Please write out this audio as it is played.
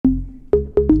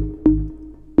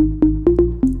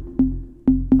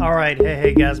right,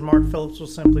 hey guys, Mark Phillips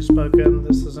with Simply Spoken.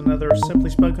 This is another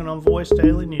Simply Spoken on Voice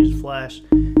Daily News Flash.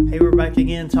 Hey, we're back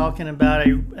again talking about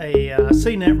a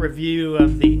CNET review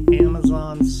of the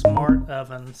Amazon Smart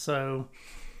Oven. So,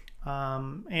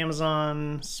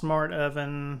 Amazon Smart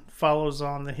Oven follows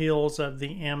on the heels of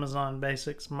the Amazon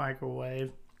Basics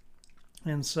Microwave.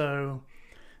 And so,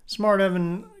 Smart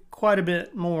Oven, quite a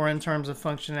bit more in terms of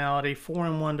functionality.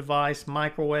 4-in-1 device,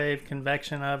 microwave,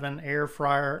 convection oven, air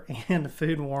fryer, and a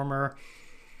food warmer.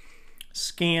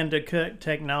 Scan to cook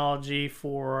technology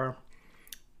for,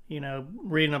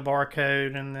 reading a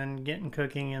barcode and then getting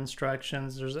cooking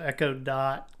instructions. There's Echo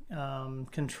Dot,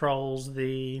 controls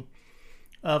the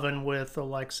oven with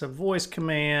Alexa voice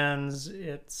commands.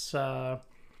 It's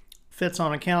fits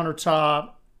on a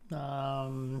countertop.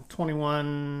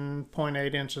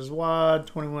 21.8 inches wide,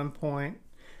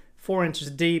 21.4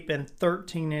 inches deep, and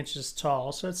 13 inches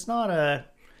tall. So it's not a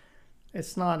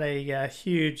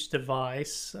huge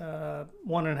device.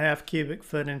 1.5 cubic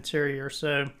foot interior.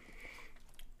 So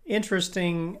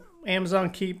interesting. Amazon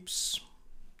keeps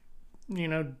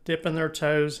dipping their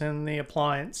toes in the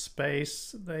appliance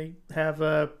space. They have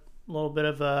a little bit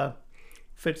of a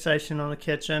fixation on the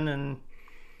kitchen, and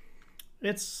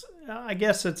I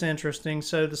guess it's interesting.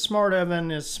 So the Smart Oven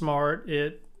is smart.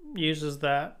 It uses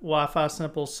that Wi-Fi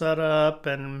simple setup,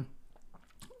 and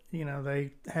they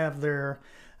have their,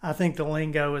 I think the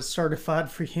lingo is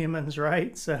certified for humans,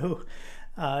 right? So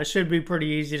it should be pretty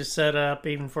easy to set up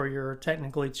even for your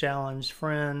technically challenged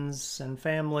friends and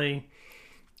family.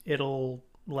 It'll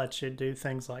let you do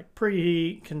things like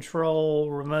preheat,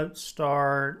 control, remote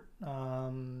start,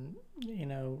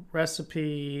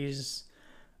 recipes,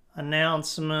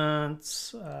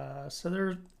 announcements.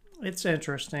 So it's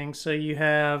interesting. So you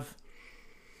have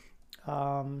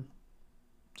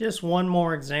just one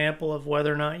more example of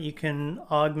whether or not you can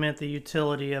augment the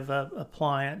utility of an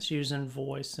appliance using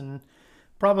voice, and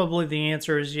probably the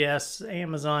answer is yes.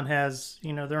 Amazon has,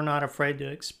 they're not afraid to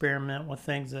experiment with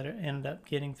things that end up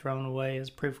getting thrown away as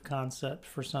proof of concept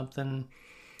for something,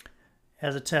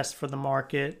 as a test for the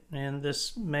market, and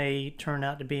this may turn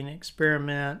out to be an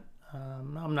experiment.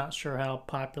 I'm not sure how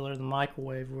popular the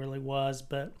microwave really was,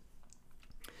 but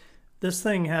this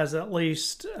thing has at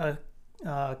least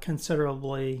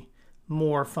considerably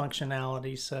more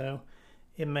functionality, so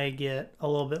it may get a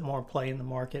little bit more play in the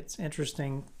market. It's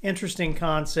interesting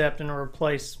concept, and a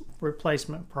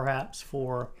replacement perhaps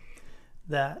for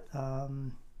that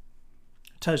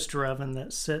toaster oven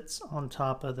that sits on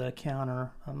top of the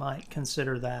counter. I might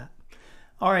consider that.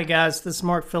 All right, guys, this is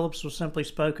Mark Phillips with Simply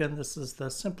Spoken. This is the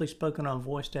Simply Spoken on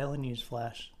Voice Daily News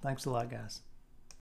Flash. Thanks a lot, guys.